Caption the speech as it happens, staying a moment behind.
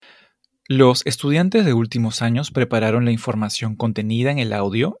Los estudiantes de últimos años prepararon la información contenida en el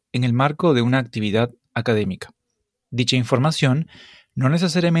audio en el marco de una actividad académica. Dicha información no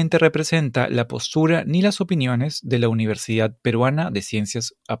necesariamente representa la postura ni las opiniones de la Universidad Peruana de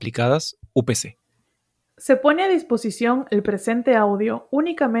Ciencias Aplicadas, UPC. Se pone a disposición el presente audio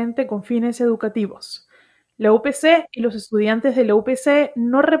únicamente con fines educativos. La UPC y los estudiantes de la UPC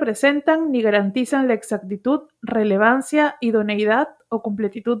no representan ni garantizan la exactitud, relevancia, idoneidad o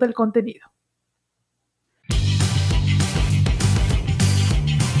completitud del contenido.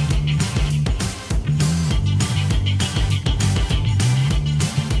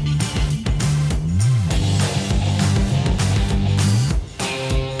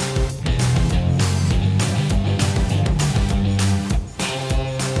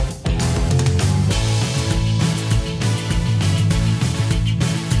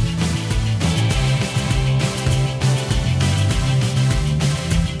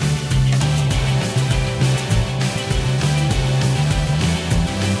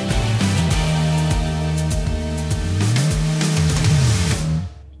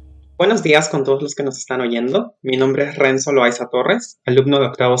 Buenos días con todos los que nos están oyendo. Mi nombre es Renzo Loaiza Torres, alumno de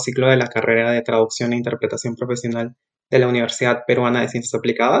octavo ciclo de la carrera de Traducción e Interpretación Profesional de la Universidad Peruana de Ciencias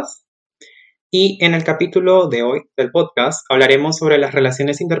Aplicadas. Y en el capítulo de hoy del podcast hablaremos sobre las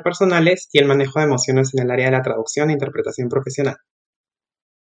relaciones interpersonales y el manejo de emociones en el área de la traducción e interpretación profesional.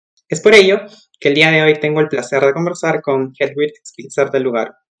 Es por ello que el día de hoy tengo el placer de conversar con Hedwig Spitzer del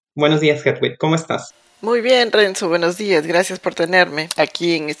lugar. Buenos días, Hedwig, ¿cómo estás? Muy bien, Renzo, buenos días. Gracias por tenerme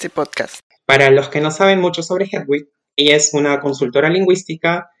aquí en este podcast. Para los que no saben mucho sobre Hedwig, ella es una consultora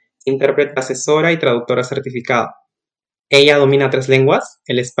lingüística, intérprete asesora y traductora certificada. Ella domina 3 lenguas,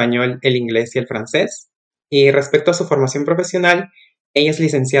 el español, el inglés y el francés. Y respecto a su formación profesional, ella es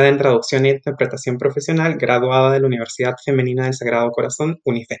licenciada en Traducción e Interpretación Profesional, graduada de la Universidad Femenina del Sagrado Corazón,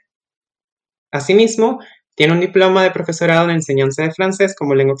 UNIFE. Asimismo, tiene un diploma de profesorado en enseñanza de francés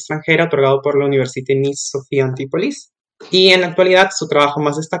como lengua extranjera otorgado por la Université Nice-Sophie Antipolis. Y en la actualidad, su trabajo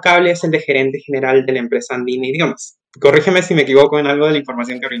más destacable es el de gerente general de la empresa Andina Idiomas. Corrígeme si me equivoco en algo de la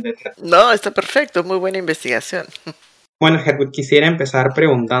información que brindé. No, está perfecto, muy buena investigación. Bueno, Hedwig, quisiera empezar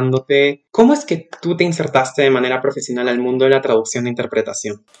preguntándote, ¿cómo es que tú te insertaste de manera profesional al mundo de la traducción e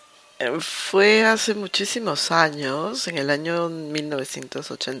interpretación? Fue hace muchísimos años, en el año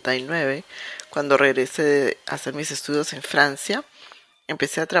 1989, cuando regresé a hacer mis estudios en Francia.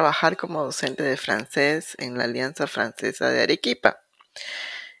 Empecé a trabajar como docente de francés en la Alianza Francesa de Arequipa.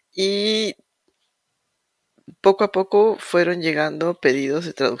 Y poco a poco fueron llegando pedidos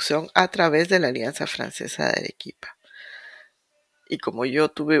de traducción a través de la Alianza Francesa de Arequipa. Y como yo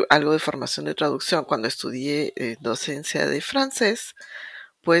tuve algo de formación de traducción cuando estudié docencia de francés,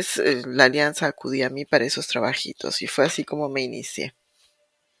 pues la Alianza acudía a mí para esos trabajitos y fue así como me inicié.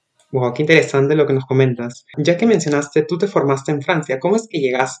 Wow, qué interesante lo que nos comentas. Ya que mencionaste, tú te formaste en Francia, ¿cómo es que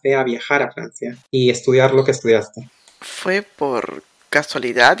llegaste a viajar a Francia y estudiar lo que estudiaste? Fue por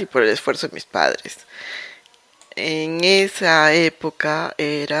casualidad y por el esfuerzo de mis padres. En esa época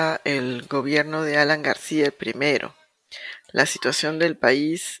era el gobierno de Alan García el primero. La situación del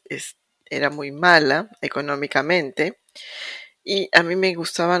país era muy mala económicamente y a mí me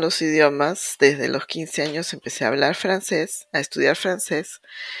gustaban los idiomas. Desde los 15 años empecé a hablar francés, a estudiar francés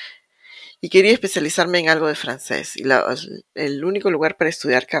y quería especializarme en algo de francés. Y el único lugar para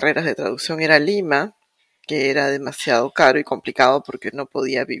estudiar carreras de traducción era Lima, que era demasiado caro y complicado porque no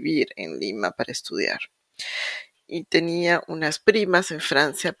podía vivir en Lima para estudiar. Y tenía unas primas en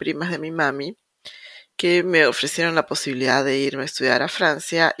Francia, primas de mi mami, que me ofrecieron la posibilidad de irme a estudiar a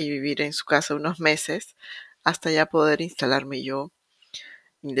Francia y vivir en su casa unos meses hasta ya poder instalarme yo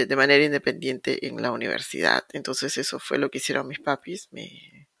de manera independiente en la universidad. Entonces eso fue lo que hicieron mis papis.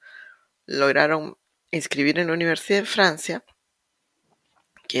 Me lograron inscribir en la universidad en Francia,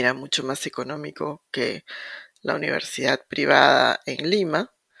 que era mucho más económico que la universidad privada en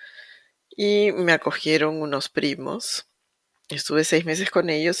Lima, y me acogieron unos primos. Estuve 6 meses con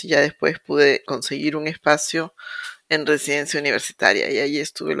ellos y ya después pude conseguir un espacio en residencia universitaria y ahí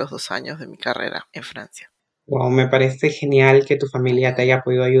estuve los 2 años de mi carrera en Francia. Wow, me parece genial que tu familia te haya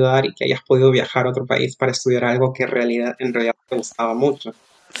podido ayudar y que hayas podido viajar a otro país para estudiar algo que en realidad te gustaba mucho.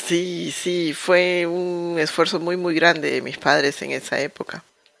 Sí, fue un esfuerzo muy, muy grande de mis padres en esa época.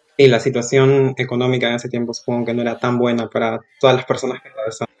 Y la situación económica en ese tiempo supongo que no era tan buena para todas las personas que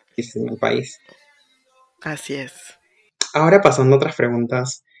atravesaban en el país. Así es. Ahora pasando a otras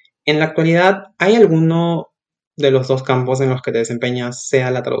preguntas. En la actualidad, ¿hay alguno de los 2 campos en los que te desempeñas,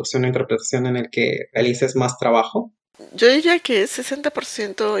 sea la traducción o interpretación, en el que realices más trabajo? Yo diría que es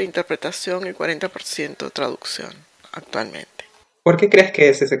 60% interpretación y 40% traducción actualmente. ¿Por qué crees que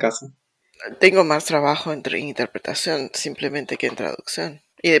es ese caso? Tengo más trabajo en interpretación simplemente que en traducción.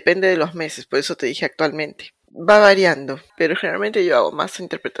 Y depende de los meses, por eso te dije actualmente. Va variando, pero generalmente yo hago más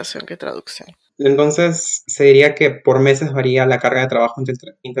interpretación que traducción. Entonces, se diría que por meses varía la carga de trabajo entre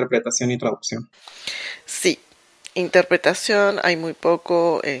interpretación y traducción. Sí, interpretación hay muy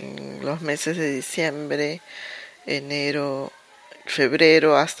poco en los meses de diciembre, enero,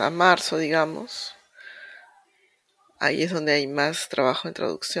 febrero hasta marzo, digamos. Ahí es donde hay más trabajo en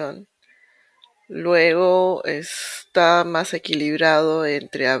traducción. Luego está más equilibrado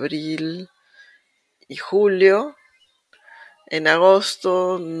entre abril y julio. En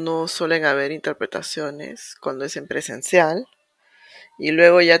agosto no suelen haber interpretaciones cuando es en presencial. Y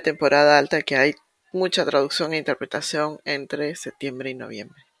luego ya temporada alta que hay mucha traducción e interpretación entre septiembre y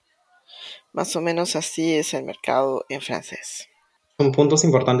noviembre. Más o menos así es el mercado en francés. Son puntos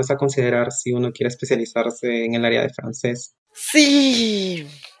importantes a considerar si uno quiere especializarse en el área de francés. Sí,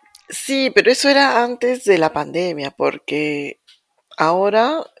 sí, pero eso era antes de la pandemia, porque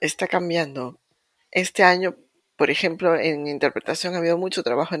ahora está cambiando. Este año, por ejemplo, en interpretación ha habido mucho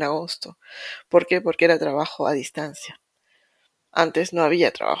trabajo en agosto. ¿Por qué? Porque era trabajo a distancia. Antes no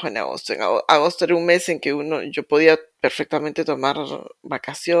había trabajo en agosto. En agosto era un mes en que yo podía perfectamente tomar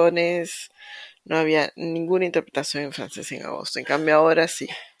vacaciones. No había ninguna interpretación en francés en agosto. En cambio ahora sí.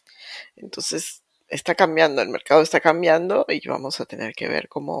 Entonces está cambiando, el mercado está cambiando y vamos a tener que ver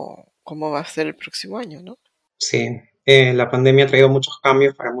cómo va a ser el próximo año, ¿no? Sí, la pandemia ha traído muchos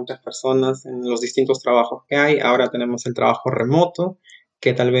cambios para muchas personas en los distintos trabajos que hay. Ahora tenemos el trabajo remoto,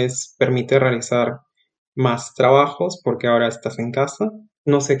 que tal vez permite realizar más trabajos porque ahora estás en casa.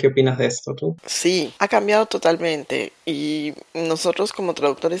 No sé qué opinas de esto tú. Sí, ha cambiado totalmente y nosotros como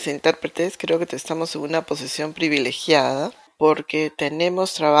traductores e intérpretes creo que estamos en una posición privilegiada porque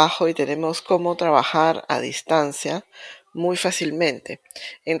tenemos trabajo y tenemos cómo trabajar a distancia muy fácilmente.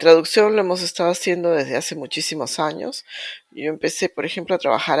 En traducción lo hemos estado haciendo desde hace muchísimos años. Yo empecé, por ejemplo, a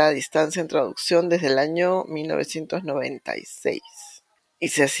trabajar a distancia en traducción desde el año 1996 y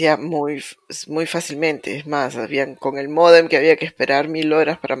se hacía muy fácilmente. Es más, con el módem que había que esperar 1000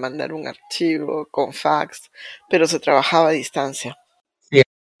 horas para mandar un archivo con fax, pero se trabajaba a distancia. Sí,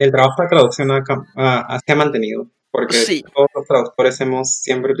 el trabajo de traducción se ha mantenido porque Sí, todos los traductores hemos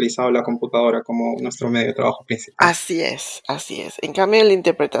siempre utilizado la computadora como nuestro medio de trabajo principal. así es, así es. En cambio, la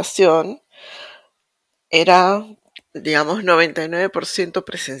interpretación era, digamos, 99%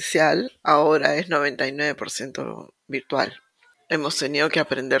 presencial, ahora es 99% virtual. Hemos tenido que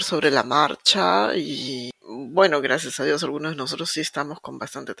aprender sobre la marcha y, bueno, gracias a Dios, algunos de nosotros sí estamos con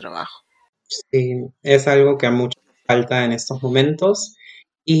bastante trabajo. Sí, es algo que a muchos falta en estos momentos.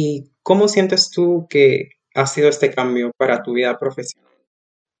 ¿Y cómo sientes tú que ha sido este cambio para tu vida profesional?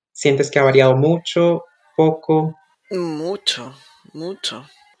 ¿Sientes que ha variado mucho, poco? Mucho, mucho.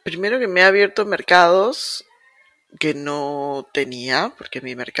 Primero que me ha abierto mercados que no tenía, porque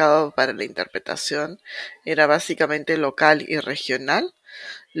mi mercado para la interpretación era básicamente local y regional.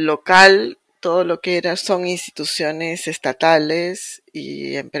 Local, todo lo que son instituciones estatales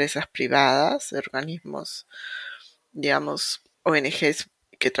y empresas privadas, organismos, digamos, ONGs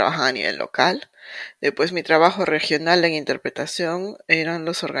que trabajan a nivel local. Después mi trabajo regional en interpretación eran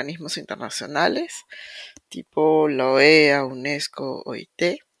los organismos internacionales, tipo la OEA, UNESCO,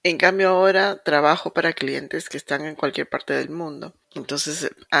 OIT. En cambio ahora trabajo para clientes que están en cualquier parte del mundo.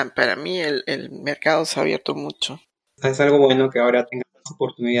 Entonces, para mí el mercado se ha abierto mucho. Es algo bueno que ahora tengas más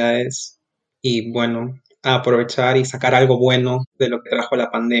oportunidades y bueno, a aprovechar y sacar algo bueno de lo que trajo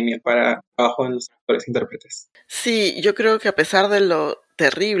la pandemia para el trabajo de los actores e intérpretes. Sí, yo creo que a pesar de lo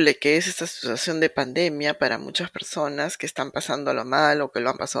terrible que es esta situación de pandemia para muchas personas que están pasándolo mal o que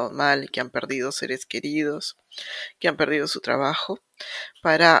lo han pasado mal y que han perdido seres queridos, que han perdido su trabajo,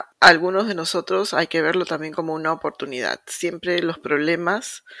 para algunos de nosotros hay que verlo también como una oportunidad. Siempre los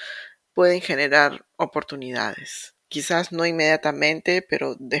problemas pueden generar oportunidades. Quizás no inmediatamente,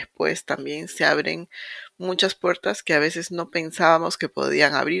 pero después también se abren muchas puertas que a veces no pensábamos que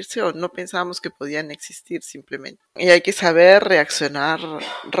podían abrirse o no pensábamos que podían existir simplemente. Y hay que saber reaccionar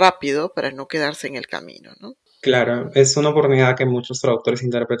rápido para no quedarse en el camino, ¿no? Claro, es una oportunidad que muchos traductores e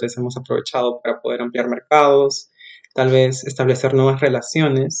intérpretes hemos aprovechado para poder ampliar mercados, tal vez establecer nuevas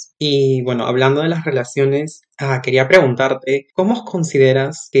relaciones. Y bueno, hablando de las relaciones, quería preguntarte, ¿cómo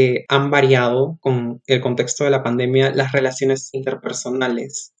consideras que han variado con el contexto de la pandemia las relaciones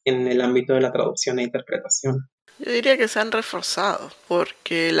interpersonales en el ámbito de la traducción e interpretación? Yo diría que se han reforzado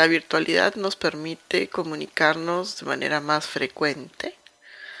porque la virtualidad nos permite comunicarnos de manera más frecuente,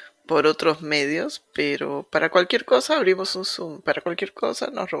 por otros medios, pero para cualquier cosa abrimos un Zoom, para cualquier cosa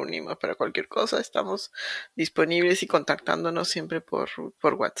nos reunimos, para cualquier cosa estamos disponibles y contactándonos siempre por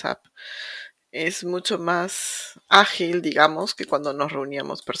WhatsApp. Es mucho más ágil, digamos, que cuando nos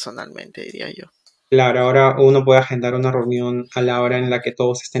reuníamos personalmente, diría yo. Claro, ahora uno puede agendar una reunión a la hora en la que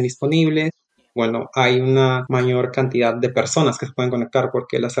todos estén disponibles. Bueno, hay una mayor cantidad de personas que se pueden conectar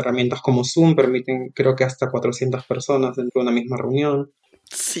porque las herramientas como Zoom permiten, creo que hasta 400 personas dentro de una misma reunión.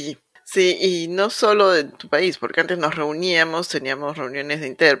 Sí, sí, y no solo de tu país, porque antes nos reuníamos, teníamos reuniones de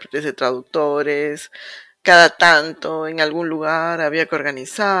intérpretes, de traductores, cada tanto en algún lugar había que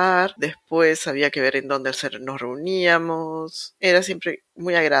organizar, después había que ver en dónde nos reuníamos, era siempre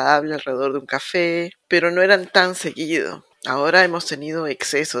muy agradable alrededor de un café, pero no eran tan seguido. Ahora hemos tenido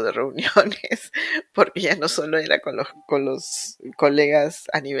exceso de reuniones, porque ya no solo era con los colegas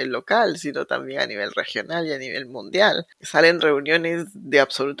a nivel local, sino también a nivel regional y a nivel mundial. Salen reuniones de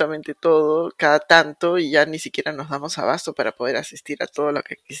absolutamente todo, cada tanto, y ya ni siquiera nos damos abasto para poder asistir a todo lo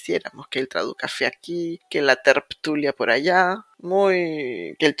que quisiéramos, que el Traducafé aquí, que la tertulia por allá,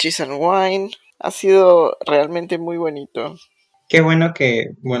 que el Cheese and Wine. Ha sido realmente muy bonito. Qué bueno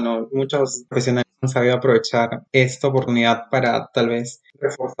que, bueno, muchos profesionales han sabido aprovechar esta oportunidad para tal vez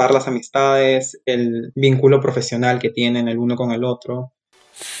reforzar las amistades, el vínculo profesional que tienen el uno con el otro.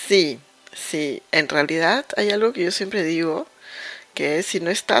 Sí, sí, en realidad hay algo que yo siempre digo, que es si no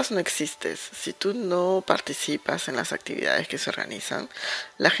estás, no existes. Si tú no participas en las actividades que se organizan,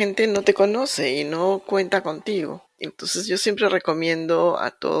 la gente no te conoce y no cuenta contigo. Entonces yo siempre recomiendo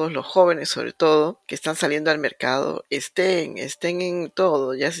a todos los jóvenes, sobre todo, que están saliendo al mercado, estén en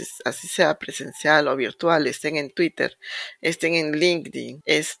todo, ya así sea presencial o virtual, estén en Twitter, estén en LinkedIn,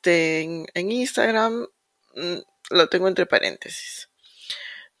 estén en Instagram, lo tengo entre paréntesis.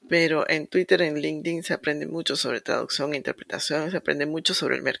 Pero en Twitter, en LinkedIn se aprende mucho sobre traducción e interpretación, se aprende mucho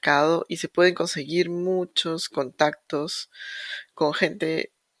sobre el mercado y se pueden conseguir muchos contactos con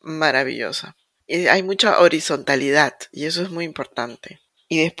gente maravillosa. Y hay mucha horizontalidad y eso es muy importante.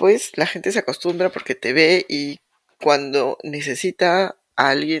 Y después la gente se acostumbra porque te ve y cuando necesita a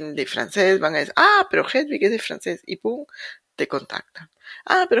alguien de francés van a decir, pero Hedwig es de francés y pum, te contactan.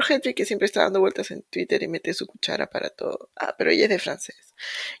 Pero Hedwig que siempre está dando vueltas en Twitter y mete su cuchara para todo. Pero ella es de francés.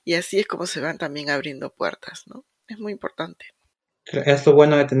 Y así es como se van también abriendo puertas, ¿no? Es muy importante. Es lo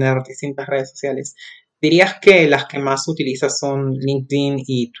bueno de tener distintas redes sociales. ¿Dirías que las que más utilizas son LinkedIn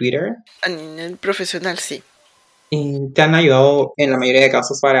y Twitter? A nivel profesional sí. ¿Y te han ayudado en la mayoría de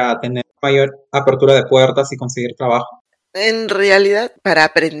casos para tener mayor apertura de puertas y conseguir trabajo? En realidad, para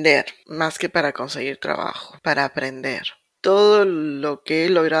aprender, más que para conseguir trabajo, para aprender. Todo lo que he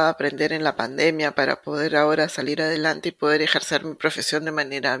logrado aprender en la pandemia para poder ahora salir adelante y poder ejercer mi profesión de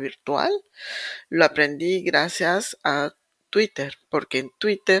manera virtual, lo aprendí gracias a Twitter, porque en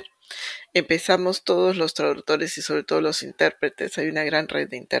Twitter empezamos todos los traductores y sobre todo los intérpretes, hay una gran red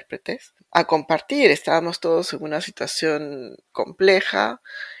de intérpretes, a compartir. Estábamos todos en una situación compleja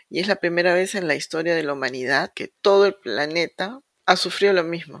y es la primera vez en la historia de la humanidad que todo el planeta ha sufrido lo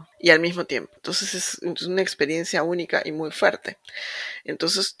mismo y al mismo tiempo. Entonces es una experiencia única y muy fuerte.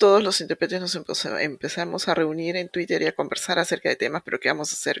 Entonces todos los intérpretes nos empezamos a reunir en Twitter y a conversar acerca de temas, pero ¿qué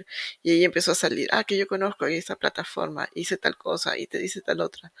vamos a hacer? Y ahí empezó a salir, que yo conozco ahí esta plataforma, hice tal cosa y te dice tal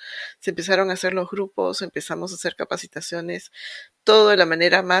otra. Se empezaron a hacer los grupos, empezamos a hacer capacitaciones, todo de la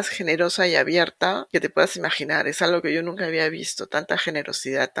manera más generosa y abierta que te puedas imaginar. Es algo que yo nunca había visto, tanta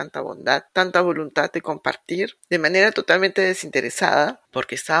generosidad, tanta bondad, tanta voluntad de compartir de manera totalmente desinteresada,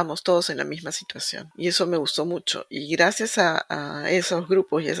 porque estábamos todos en la misma situación. Y eso me gustó mucho. Y gracias a esos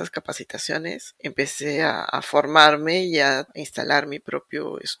grupos y esas capacitaciones, empecé a formarme y a instalar mi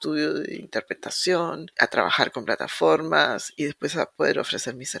propio estudio de interpretación, a trabajar con plataformas y después a poder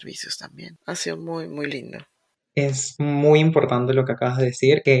ofrecer mis servicios también. Ha sido muy, muy lindo. Es muy importante lo que acabas de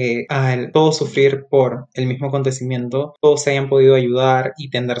decir, que al todos sufrir por el mismo acontecimiento, todos se hayan podido ayudar y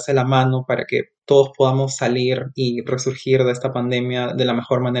tenderse la mano para que todos podamos salir y resurgir de esta pandemia de la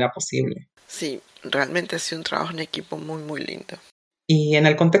mejor manera posible. Sí, realmente ha sido un trabajo en equipo muy, muy lindo. Y en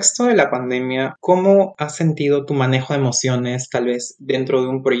el contexto de la pandemia, ¿cómo has sentido tu manejo de emociones, tal vez dentro de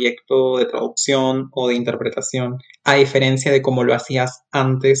un proyecto de traducción o de interpretación, a diferencia de cómo lo hacías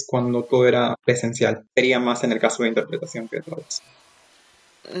antes cuando todo era presencial? Sería más en el caso de interpretación que de traducción.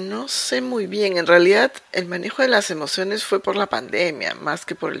 No sé muy bien, en realidad el manejo de las emociones fue por la pandemia más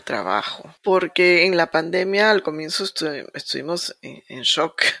que por el trabajo, porque en la pandemia al comienzo estuvimos en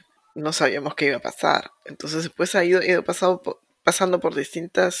shock, no sabíamos qué iba a pasar, entonces después ha ido pasando por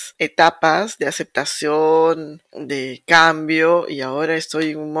distintas etapas de aceptación, de cambio y ahora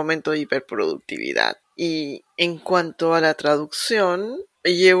estoy en un momento de hiperproductividad. Y en cuanto a la traducción,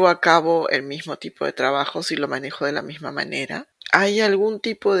 llevo a cabo el mismo tipo de trabajos y lo manejo de la misma manera. Hay algún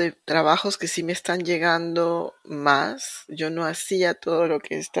tipo de trabajos que sí me están llegando más. Yo no hacía todo lo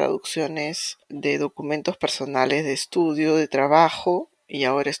que es traducciones de documentos personales de estudio, de trabajo, y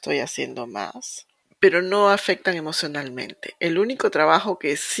ahora estoy haciendo más. Pero no afectan emocionalmente. El único trabajo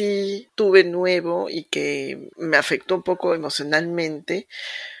que sí tuve nuevo y que me afectó un poco emocionalmente,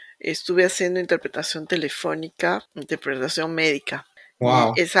 estuve haciendo interpretación telefónica, interpretación médica. Y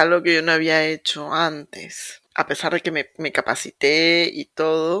Wow. es algo que yo no había hecho antes. A pesar de que me capacité y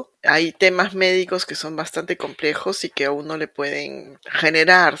todo, hay temas médicos que son bastante complejos y que a uno le pueden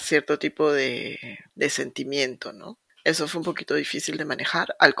generar cierto tipo de sentimiento, ¿no? Eso fue un poquito difícil de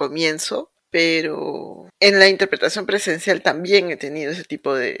manejar al comienzo, pero en la interpretación presencial también he tenido ese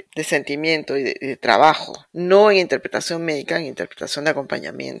tipo de sentimiento y de trabajo. No en interpretación médica, en interpretación de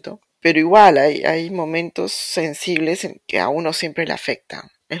acompañamiento, pero igual hay momentos sensibles en que a uno siempre le afectan.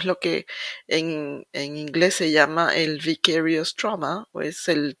 Es lo que en inglés se llama el vicarious trauma, o es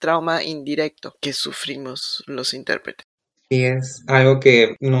el trauma indirecto que sufrimos los intérpretes. Y es algo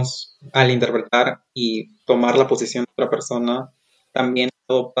que al interpretar y tomar la posición de otra persona, también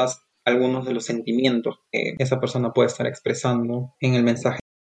adoptas algunos de los sentimientos que esa persona puede estar expresando en el mensaje.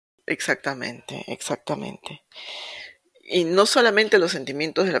 Exactamente, exactamente. Y no solamente los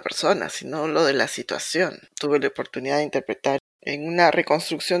sentimientos de la persona, sino lo de la situación. Tuve la oportunidad de interpretar en una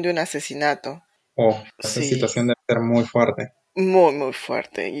reconstrucción de un asesinato. Oh, esa Sí, situación debe ser muy fuerte. muy, muy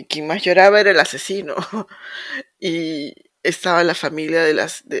fuerte. Y quien más lloraba era el asesino. Y estaba la familia de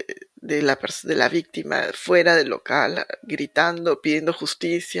la víctima fuera del local, gritando, pidiendo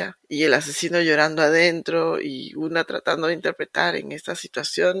justicia, y el asesino llorando adentro, y una tratando de interpretar en esta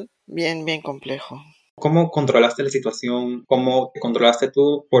situación bien, bien complejo. ¿Cómo controlaste la situación? ¿Cómo te controlaste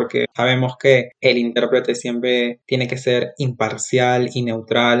tú? Porque sabemos que el intérprete siempre tiene que ser imparcial y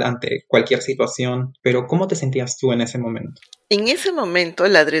neutral ante cualquier situación, pero ¿cómo te sentías tú en ese momento? En ese momento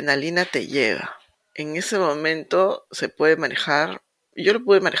la adrenalina te lleva. En ese momento se puede manejar. Yo lo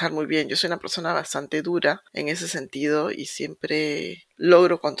pude manejar muy bien. Yo soy una persona bastante dura en ese sentido y siempre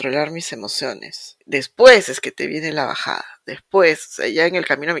logro controlar mis emociones. Después es que te viene la bajada. Después, o sea, ya en el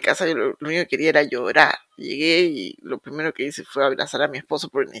camino a mi casa, yo lo único que quería era llorar. Llegué y lo primero que hice fue abrazar a mi esposo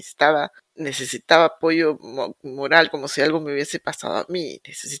porque necesitaba apoyo moral, como si algo me hubiese pasado a mí.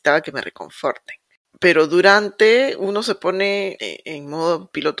 Necesitaba que me reconforten. Pero durante uno se pone en modo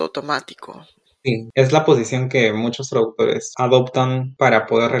piloto automático. Sí, es la posición que muchos traductores adoptan para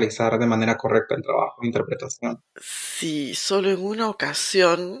poder realizar de manera correcta el trabajo de interpretación. Sí, solo en una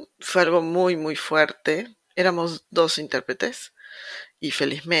ocasión fue algo muy, muy fuerte. Éramos dos intérpretes y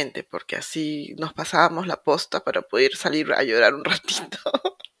felizmente, porque así nos pasábamos la posta para poder salir a llorar un ratito.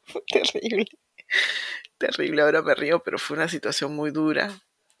 Fue terrible, terrible. Ahora me río, pero fue una situación muy dura.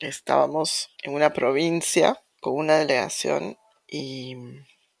 Estábamos en una provincia con una delegación y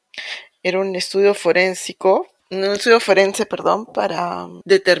era un estudio forense, perdón, para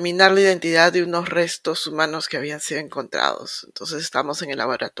determinar la identidad de unos restos humanos que habían sido encontrados. Entonces estábamos en el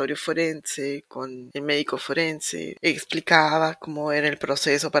laboratorio forense con el médico forense, explicaba cómo era el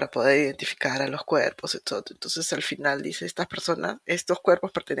proceso para poder identificar a los cuerpos, etc. Entonces al final dice, estos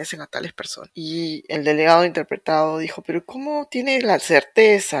cuerpos pertenecen a tales personas. Y el delegado interpretado dijo, pero ¿cómo tiene la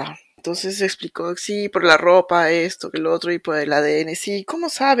certeza? Entonces explicó, sí, por la ropa, esto, que lo otro, y por el ADN. Sí, ¿cómo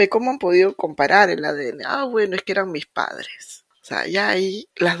sabe? ¿Cómo han podido comparar el ADN? Ah, bueno, es que eran mis padres. O sea, ya ahí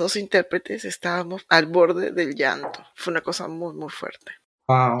las dos intérpretes estábamos al borde del llanto. Fue una cosa muy, muy fuerte.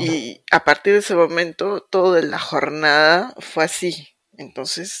 Wow. Y a partir de ese momento, toda la jornada fue así.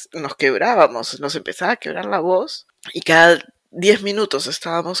 Entonces nos quebrábamos, nos empezaba a quebrar la voz y cada 10 minutos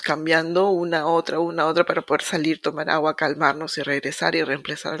estábamos cambiando una a otra para poder salir, tomar agua, calmarnos y regresar y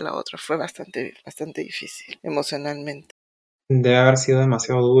reemplazar a la otra. Fue bastante, bastante difícil emocionalmente. Debe haber sido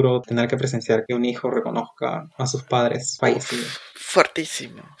demasiado duro tener que presenciar que un hijo reconozca a sus padres fallecidos.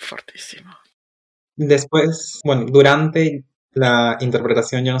 Fuertísimo, fuertísimo. Después, bueno, durante la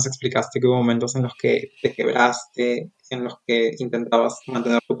interpretación ya nos explicaste que hubo momentos en los que te quebraste, en los que intentabas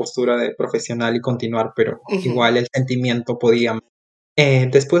mantener tu postura de profesional y continuar, pero Uh-huh. igual el sentimiento podía.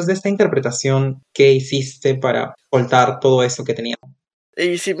 Después de esta interpretación, ¿qué hiciste para soltar todo eso que tenías?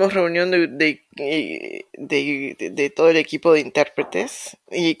 Hicimos reunión de todo el equipo de intérpretes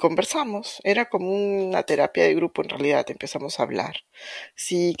y conversamos. Era como una terapia de grupo en realidad. Empezamos a hablar.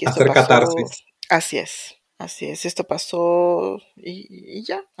 Sí, que esto Hacer pasó. catarsis. Así es, esto pasó y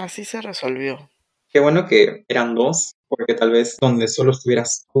ya, así se resolvió. Qué bueno que eran dos, porque tal vez donde solo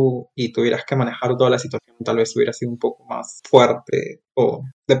estuvieras tú y tuvieras que manejar toda la situación, tal vez hubiera sido un poco más fuerte, o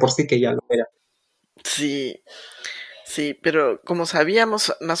de por sí que ya lo era. Sí, Sí, pero como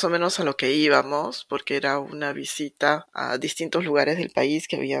sabíamos más o menos a lo que íbamos, porque era una visita a distintos lugares del país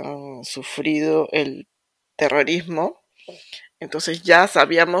que habían sufrido el terrorismo, entonces ya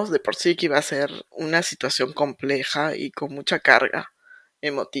sabíamos de por sí que iba a ser una situación compleja y con mucha carga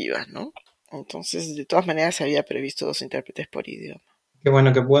emotiva, ¿no? Entonces, de todas maneras, se había previsto 2 intérpretes por idioma. Qué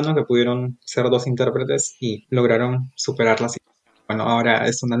bueno que pudieron ser 2 intérpretes y lograron superar la situación. Bueno, ahora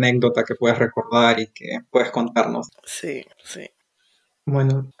es una anécdota que puedes recordar y que puedes contarnos. Sí, sí.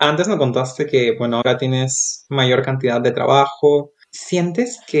 Bueno, antes me contaste que, bueno, ahora tienes mayor cantidad de trabajo.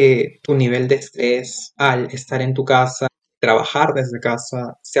 ¿Sientes que tu nivel de estrés al estar en tu casa, trabajar desde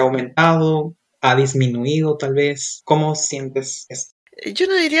casa, se ha aumentado, ha disminuido tal vez? ¿Cómo sientes esto? Yo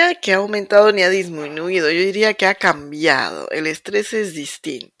no diría que ha aumentado ni ha disminuido, yo diría que ha cambiado. El estrés es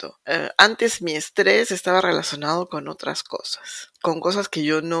distinto. Antes mi estrés estaba relacionado con otras cosas, con cosas que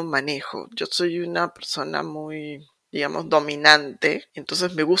yo no manejo. Yo soy una persona muy, digamos, dominante,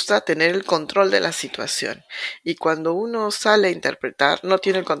 entonces me gusta tener el control de la situación. Y cuando uno sale a interpretar, no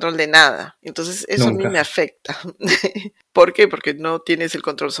tiene el control de nada. Entonces eso a mí Nunca. me afecta. ¿Por qué? Porque no tienes el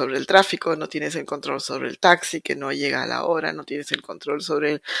control sobre el tráfico, no tienes el control sobre el taxi que no llega a la hora, no tienes el control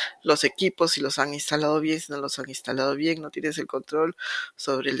sobre los equipos, si los han instalado bien, si no los han instalado bien, no tienes el control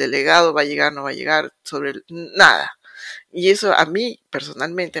sobre el delegado, va a llegar, no va a llegar, nada. Y eso a mí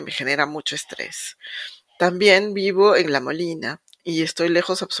personalmente me genera mucho estrés. También vivo en La Molina y estoy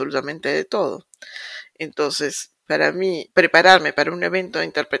lejos absolutamente de todo. Entonces, para mí, prepararme para un evento de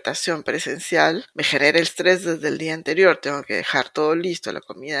interpretación presencial me genera estrés desde el día anterior. Tengo que dejar todo listo, la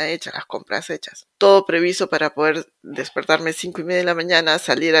comida hecha, las compras hechas. Todo previsto para poder despertarme 5:30 de la mañana,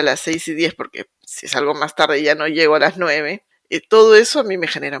 salir a las 6:10, porque si salgo más tarde ya no llego a las 9. Y todo eso a mí me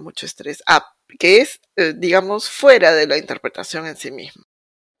genera mucho estrés, que es, digamos, fuera de la interpretación en sí misma.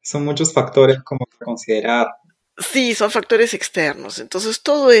 Son muchos factores como que considerar. Sí, son factores externos. Entonces,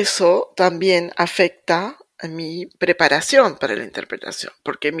 todo eso también afecta a mi preparación para la interpretación,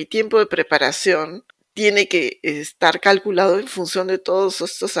 porque mi tiempo de preparación tiene que estar calculado en función de todos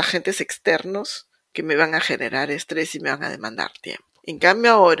estos agentes externos que me van a generar estrés y me van a demandar tiempo. En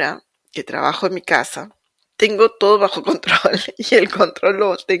cambio, ahora que trabajo en mi casa, tengo todo bajo control y el control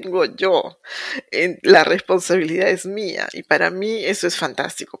lo tengo yo. La responsabilidad es mía y para mí eso es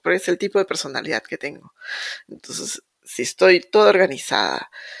fantástico, pero es el tipo de personalidad que tengo. Entonces, si estoy toda organizada,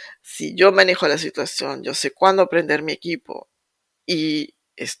 si yo manejo la situación, yo sé cuándo prender mi equipo y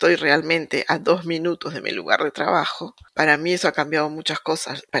estoy realmente a 2 minutos de mi lugar de trabajo, para mí eso ha cambiado muchas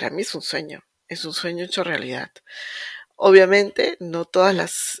cosas. Para mí es un sueño hecho realidad. Obviamente, no todas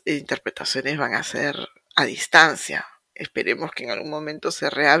las interpretaciones van a ser a distancia. Esperemos que en algún momento se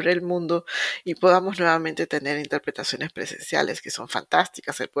reabre el mundo y podamos nuevamente tener interpretaciones presenciales que son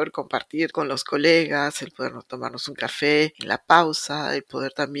fantásticas, el poder compartir con los colegas, el poder tomarnos un café en la pausa, el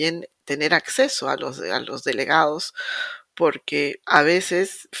poder también tener acceso a los delegados, porque a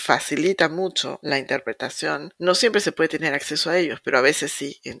veces facilita mucho la interpretación. No siempre se puede tener acceso a ellos, pero a veces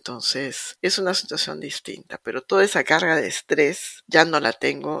sí. Entonces es una situación distinta, pero toda esa carga de estrés ya no la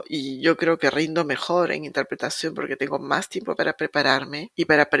tengo y yo creo que rindo mejor en interpretación porque tengo más tiempo para prepararme y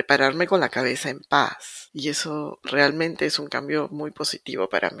para prepararme con la cabeza en paz. Y eso realmente es un cambio muy positivo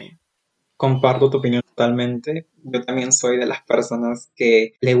para mí. Comparto tu opinión totalmente. Yo también soy de las personas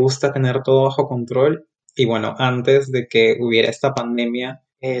que le gusta tener todo bajo control. Y bueno, antes de que hubiera esta pandemia,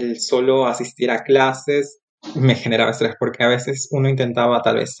 el solo asistir a clases me generaba estrés porque a veces uno intentaba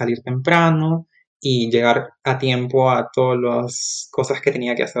tal vez salir temprano y llegar a tiempo a todas las cosas que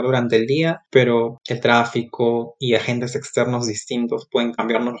tenía que hacer durante el día, pero el tráfico y agentes externos distintos pueden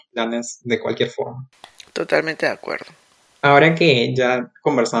cambiarnos los planes de cualquier forma. Totalmente de acuerdo. Ahora que ya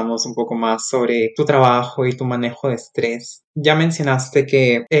conversamos un poco más sobre tu trabajo y tu manejo de estrés, ya mencionaste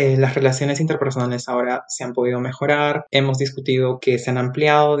que las relaciones interpersonales ahora se han podido mejorar, hemos discutido que se han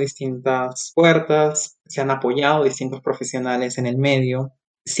ampliado distintas puertas, se han apoyado distintos profesionales en el medio.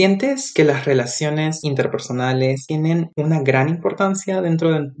 ¿Sientes que las relaciones interpersonales tienen una gran importancia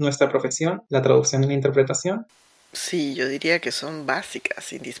dentro de nuestra profesión, la traducción y la interpretación? Sí, yo diría que son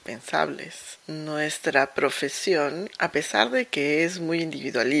básicas, indispensables. Nuestra profesión, a pesar de que es muy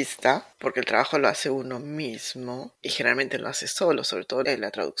individualista, porque el trabajo lo hace uno mismo y generalmente lo hace solo, sobre todo en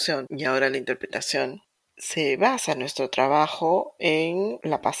la traducción y ahora la interpretación, se basa nuestro trabajo en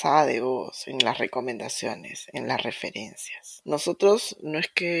la pasada de voz, en las recomendaciones, en las referencias. Nosotros no es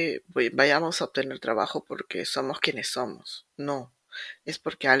que vayamos a obtener trabajo porque somos quienes somos, no. Es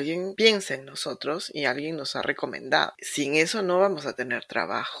porque alguien piensa en nosotros y alguien nos ha recomendado. Sin eso no vamos a tener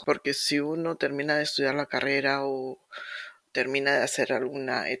trabajo, porque si uno termina de estudiar la carrera termina de hacer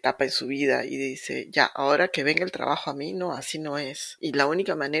alguna etapa en su vida y dice, ya, ahora que venga el trabajo a mí, no, así no es. Y la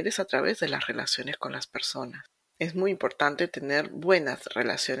única manera es a través de las relaciones con las personas. Es muy importante tener buenas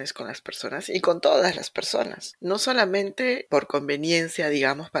relaciones con las personas y con todas las personas. No solamente por conveniencia,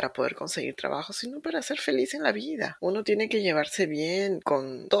 digamos, para poder conseguir trabajo, sino para ser feliz en la vida. Uno tiene que llevarse bien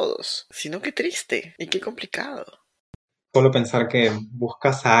con todos, sino qué triste y qué complicado. Solo pensar que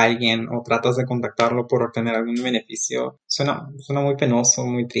buscas a alguien o tratas de contactarlo por obtener algún beneficio suena muy penoso,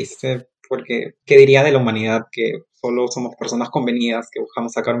 muy triste, porque ¿qué diría de la humanidad que solo somos personas convenidas que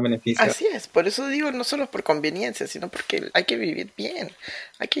buscamos sacar un beneficio? Así es, por eso digo, no solo por conveniencia, sino porque hay que vivir bien,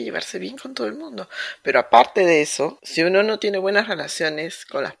 hay que llevarse bien con todo el mundo. Pero aparte de eso, si uno no tiene buenas relaciones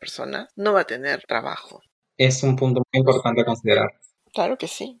con las personas, no va a tener trabajo. Es un punto muy importante a considerar. Claro que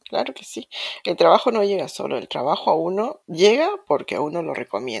sí, claro que sí. El trabajo no llega solo, el trabajo a uno llega porque a uno lo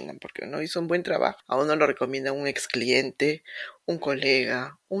recomiendan, porque uno hizo un buen trabajo, a uno lo recomienda un ex cliente, un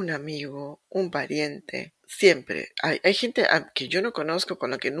colega, un amigo, un pariente. Siempre. Hay gente que yo no conozco,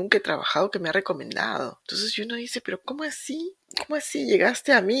 con la que nunca he trabajado, que me ha recomendado. Entonces uno dice, pero ¿cómo así? ¿Cómo así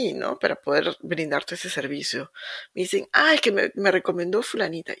llegaste a mí, no? Para poder brindarte ese servicio. Me dicen, es que me recomendó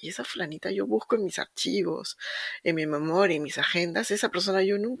fulanita. Y esa fulanita yo busco en mis archivos, en mi memoria, en mis agendas. Esa persona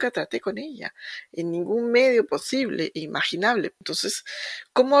yo nunca traté con ella. En ningún medio posible e imaginable. Entonces,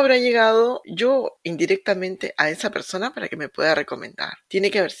 ¿cómo habrá llegado yo indirectamente a esa persona para que me pueda recomendar?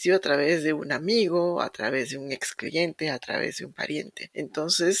 Tiene que haber sido a través de un amigo, a través de un ex cliente, a través de un pariente.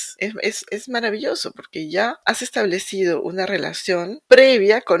 Entonces, es maravilloso porque ya has establecido una relación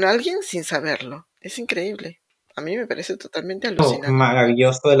previa con alguien sin saberlo. Es increíble. A mí me parece totalmente Lo alucinante.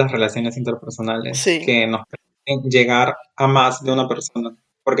 maravilloso de las relaciones interpersonales, Sí, que nos permiten llegar a más de una persona.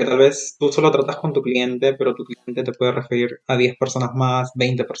 Porque tal vez tú solo tratas con tu cliente, pero tu cliente te puede referir a 10 personas más,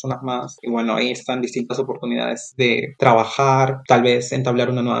 20 personas más. Y bueno, ahí están distintas oportunidades de trabajar, tal vez entablar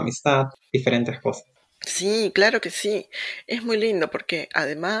una nueva amistad, diferentes cosas. sí, claro que sí. Es muy lindo porque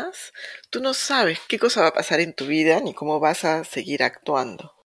además tú no sabes qué cosa va a pasar en tu vida ni cómo vas a seguir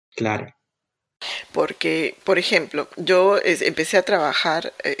actuando. Claro. Porque, por ejemplo, yo empecé a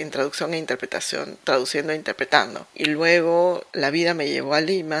trabajar en traducción e interpretación, traduciendo e interpretando. Y luego la vida me llevó a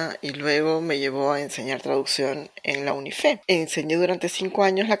Lima y luego me llevó a enseñar traducción en la UNIFE. Enseñé durante 5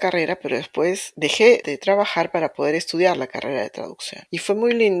 años la carrera, pero después dejé de trabajar para poder estudiar la carrera de traducción. Y fue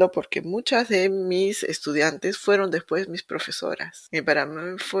muy lindo porque muchas de mis estudiantes fueron después mis profesoras. Y para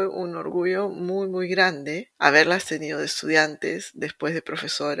mí fue un orgullo muy, muy grande haberlas tenido de estudiantes, después de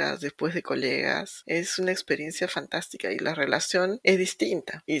profesoras, después de colegas. Es una experiencia fantástica y la relación es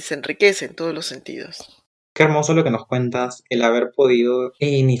distinta y se enriquece en todos los sentidos. Qué hermoso lo que nos cuentas, el haber podido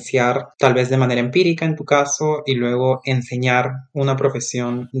iniciar tal vez de manera empírica en tu caso y luego enseñar una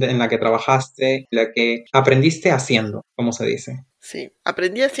profesión en la que trabajaste, la que aprendiste haciendo, como se dice. Sí,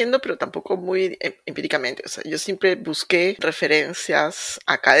 aprendí haciendo, pero tampoco muy empíricamente. O sea, yo siempre busqué referencias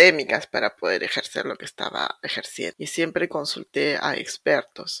académicas para poder ejercer lo que estaba ejerciendo. Y siempre consulté a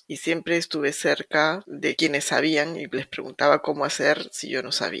expertos. Y siempre estuve cerca de quienes sabían y les preguntaba cómo hacer si yo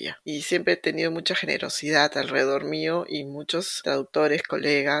no sabía. Y siempre he tenido mucha generosidad alrededor mío y muchos traductores,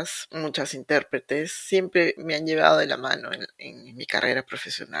 colegas, muchas intérpretes, siempre me han llevado de la mano en mi carrera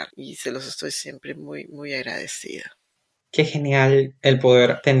profesional. Y se los estoy siempre muy, muy agradecida. Qué genial el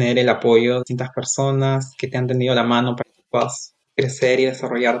poder tener el apoyo de distintas personas que te han tendido la mano para que puedas crecer y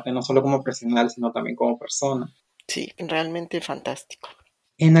desarrollarte no solo como profesional, sino también como persona. Sí, realmente fantástico.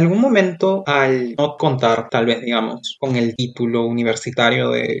 En algún momento, al no contar, tal vez, digamos, con el título universitario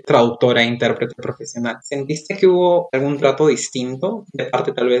de traductora e intérprete profesional, ¿sentiste que hubo algún trato distinto de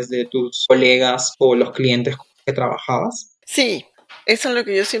parte tal vez de tus colegas o los clientes con los que trabajabas? Sí, eso es lo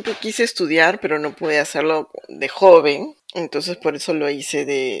que yo siempre quise estudiar, pero no pude hacerlo de joven. Entonces por eso lo hice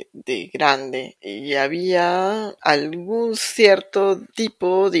de grande. Y había algún cierto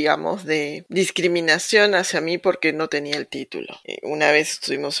tipo, digamos, de discriminación hacia mí porque no tenía el título. Una vez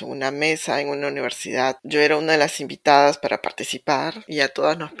estuvimos en una mesa en una universidad. Yo era una de las invitadas para participar y a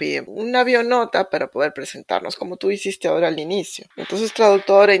todas nos piden una avionota para poder presentarnos, como tú hiciste ahora al inicio. Entonces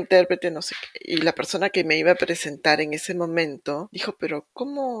traductora, intérprete, no sé qué. Y la persona que me iba a presentar en ese momento dijo, pero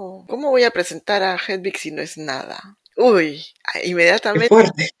 ¿cómo voy a presentar a Hedwig si no es nada? Uy, ¡Qué inmediatamente,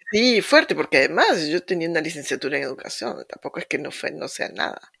 fuerte! sí, fuerte, porque además yo tenía una licenciatura en educación, tampoco es que no sea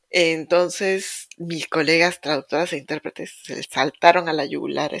nada. Entonces, mis colegas traductoras e intérpretes se le saltaron a la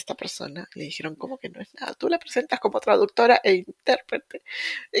yugular a esta persona. Le dijeron, ¿cómo que no es nada? Tú la presentas como traductora e intérprete.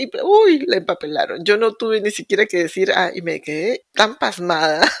 Y, uy, la empapelaron. Yo no tuve ni siquiera que decir, y me quedé tan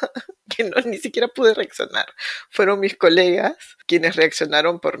pasmada que no, ni siquiera pude reaccionar. Fueron mis colegas quienes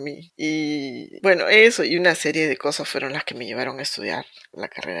reaccionaron por mí. Y bueno, eso y una serie de cosas fueron las que me llevaron a estudiar la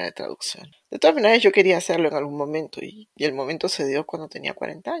carrera de traducción. De todas maneras, yo quería hacerlo en algún momento y el momento se dio cuando tenía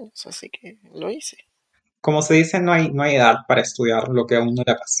 40 años, así que lo hice. Como se dice, no hay edad para estudiar lo que a uno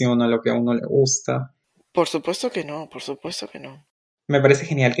le apasiona, lo que a uno le gusta. Por supuesto que no, por supuesto que no. Me parece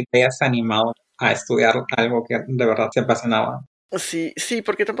genial que te hayas animado a estudiar algo que de verdad te apasionaba. Sí, sí,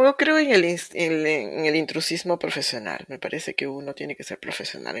 porque tampoco creo en el intrusismo profesional. Me parece que uno tiene que ser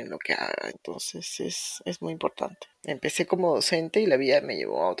profesional en lo que haga, entonces es muy importante. Empecé como docente y la vida me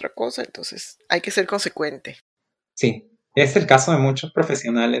llevó a otra cosa, entonces hay que ser consecuente. Sí, es el caso de muchos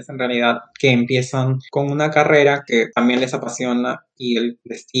profesionales en realidad que empiezan con una carrera que también les apasiona y el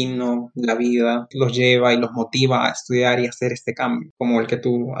destino, la vida los lleva y los motiva a estudiar y hacer este cambio, como el que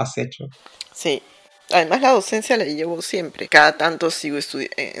tú has hecho. Sí. Además la docencia la llevo siempre. Cada tanto sigo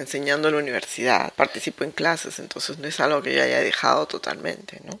enseñando en la universidad, participo en clases, entonces no es algo que yo haya dejado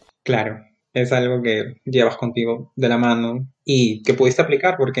totalmente, ¿no? Claro, es algo que llevas contigo de la mano y que pudiste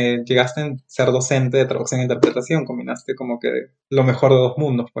aplicar porque llegaste a ser docente de traducción e interpretación, combinaste como que lo mejor de dos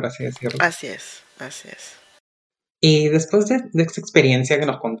mundos, por así decirlo. Así es, así es. Y después de esta experiencia que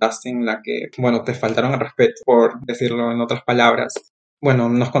nos contaste en la que, bueno, te faltaron el respeto, por decirlo en otras palabras, bueno,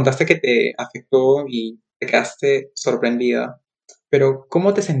 nos contaste que te afectó y te quedaste sorprendida, pero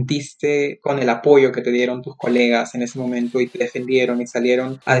 ¿cómo te sentiste con el apoyo que te dieron tus colegas en ese momento y te defendieron y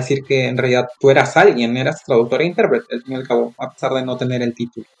salieron a decir que en realidad tú eras alguien, eras traductor e intérprete, al fin y al cabo, a pesar de no tener el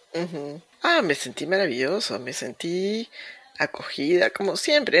título? Uh-huh. Me sentí maravilloso, me sentí acogida, como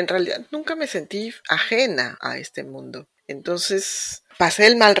siempre. En realidad nunca me sentí ajena a este mundo. Entonces pasé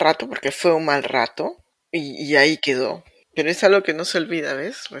el mal rato, porque fue un mal rato, y ahí quedó. Pero es algo que no se olvida,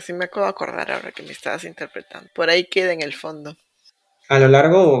 ¿ves? Recién me acabo de acordar ahora que me estabas interpretando. Por ahí queda en el fondo. A lo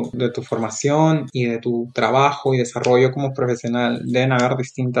largo de tu formación y de tu trabajo y desarrollo como profesional, deben haber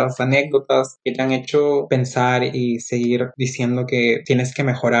distintas anécdotas que te han hecho pensar y seguir diciendo que tienes que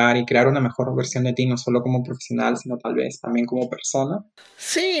mejorar y crear una mejor versión de ti, no solo como profesional, sino tal vez también como persona.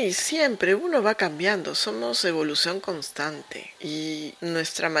 Sí, siempre uno va cambiando, somos evolución constante y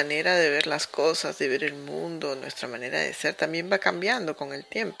nuestra manera de ver las cosas, de ver el mundo, nuestra manera de ser también va cambiando con el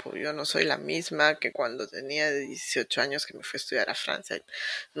tiempo. Yo no soy la misma que cuando tenía 18 años que me fui a estudiar a Francia,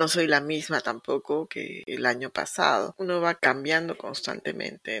 no soy la misma tampoco que el año pasado. Uno va cambiando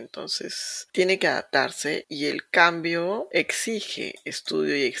constantemente, entonces tiene que adaptarse y el cambio exige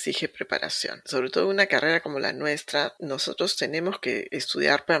estudio y exige preparación. Sobre todo una carrera como la nuestra, nosotros tenemos que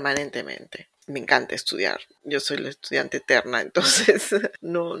estudiar permanentemente. Me encanta estudiar. Yo soy la estudiante eterna, entonces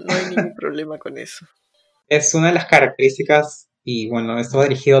no hay ningún problema con eso. Es una de las características, y bueno, esto va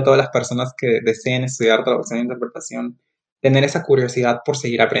dirigido a todas las personas que deseen estudiar traducción e interpretación, tener esa curiosidad por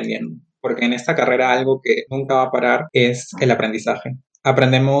seguir aprendiendo, porque en esta carrera algo que nunca va a parar es el aprendizaje.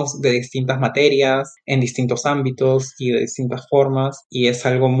 Aprendemos de distintas materias, en distintos ámbitos y de distintas formas, y es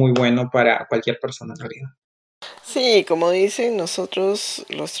algo muy bueno para cualquier persona en realidad. Sí, como dicen, nosotros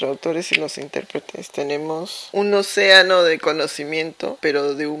los traductores y los intérpretes tenemos un océano de conocimiento,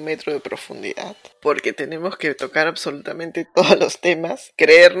 pero de 1 metro de profundidad, porque tenemos que tocar absolutamente todos los temas,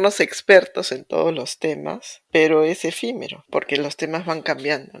 creernos expertos en todos los temas, pero es efímero, porque los temas van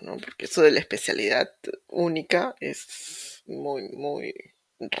cambiando, ¿no? Porque eso de la especialidad única es muy, muy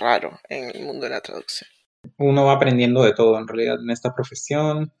raro en el mundo de la traducción. Uno va aprendiendo de todo en realidad en esta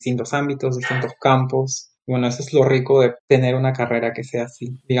profesión, distintos ámbitos, distintos campos. Bueno, eso es lo rico de tener una carrera que sea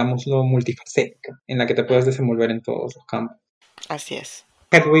así, digámoslo, multifacética, en la que te puedes desenvolver en todos los campos. Así es.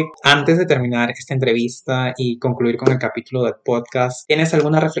 Hedwig, antes de terminar esta entrevista y concluir con el capítulo del podcast, ¿tienes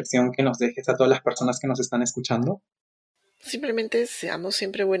alguna reflexión que nos dejes a todas las personas que nos están escuchando? Simplemente seamos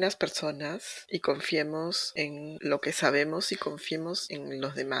siempre buenas personas y confiemos en lo que sabemos y confiemos en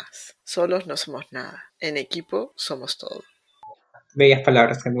los demás. Solos no somos nada. En equipo somos todo. Bellas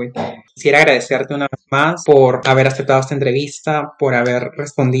palabras, Hedwig. Quisiera agradecerte una vez más por haber aceptado esta entrevista, por haber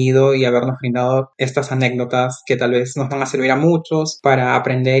respondido y habernos brindado estas anécdotas que tal vez nos van a servir a muchos para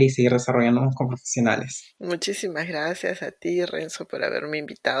aprender y seguir desarrollándonos como profesionales. Muchísimas gracias a ti, Renzo, por haberme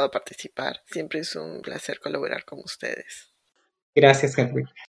invitado a participar. Siempre es un placer colaborar con ustedes. Gracias, Hedwig.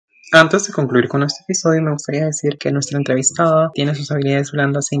 Antes de concluir con este episodio, me gustaría decir que nuestra entrevistada tiene sus habilidades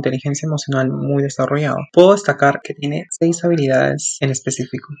blandas e inteligencia emocional muy desarrollada. Puedo destacar que tiene 6 habilidades en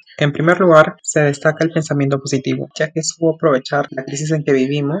específico. En primer lugar, se destaca el pensamiento positivo, ya que supo aprovechar la crisis en que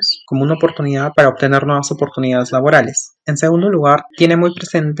vivimos como una oportunidad para obtener nuevas oportunidades laborales. En segundo lugar, tiene muy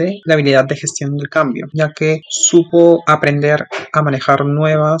presente la habilidad de gestión del cambio, ya que supo aprender a manejar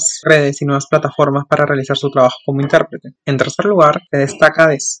nuevas redes y nuevas plataformas para realizar su trabajo como intérprete. En tercer lugar, se destaca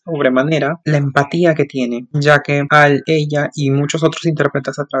de sobremanera la empatía que tiene, ya que al ella y muchos otros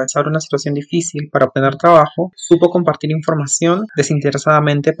intérpretes atravesar una situación difícil para obtener trabajo, supo compartir información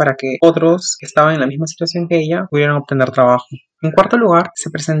desinteresadamente para que otros que estaban en la misma situación que ella pudieran obtener trabajo. En cuarto lugar, se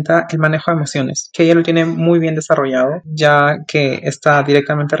presenta el manejo de emociones, que ella lo tiene muy bien desarrollado, ya que está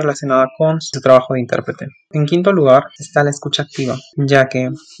directamente relacionada con su trabajo de intérprete. En quinto lugar, está la escucha activa, ya que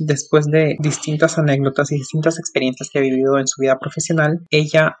después de distintas anécdotas y distintas experiencias que ha vivido en su vida profesional,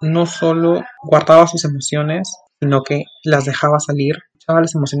 ella no solo guardaba sus emociones, sino que las dejaba salir, escuchaba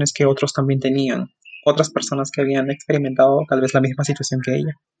las emociones que otros también tenían, otras personas que habían experimentado tal vez la misma situación que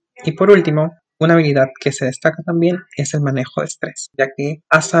ella. Y por último, una habilidad que se destaca también es el manejo de estrés, ya que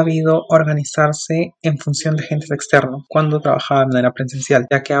ha sabido organizarse en función de agentes externos cuando trabajaba de manera presencial,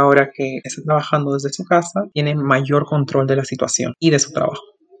 ya que ahora que está trabajando desde su casa, tiene mayor control de la situación y de su trabajo.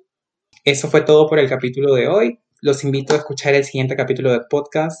 Eso fue todo por el capítulo de hoy. Los invito a escuchar el siguiente capítulo del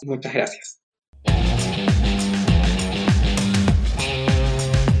podcast. Muchas gracias.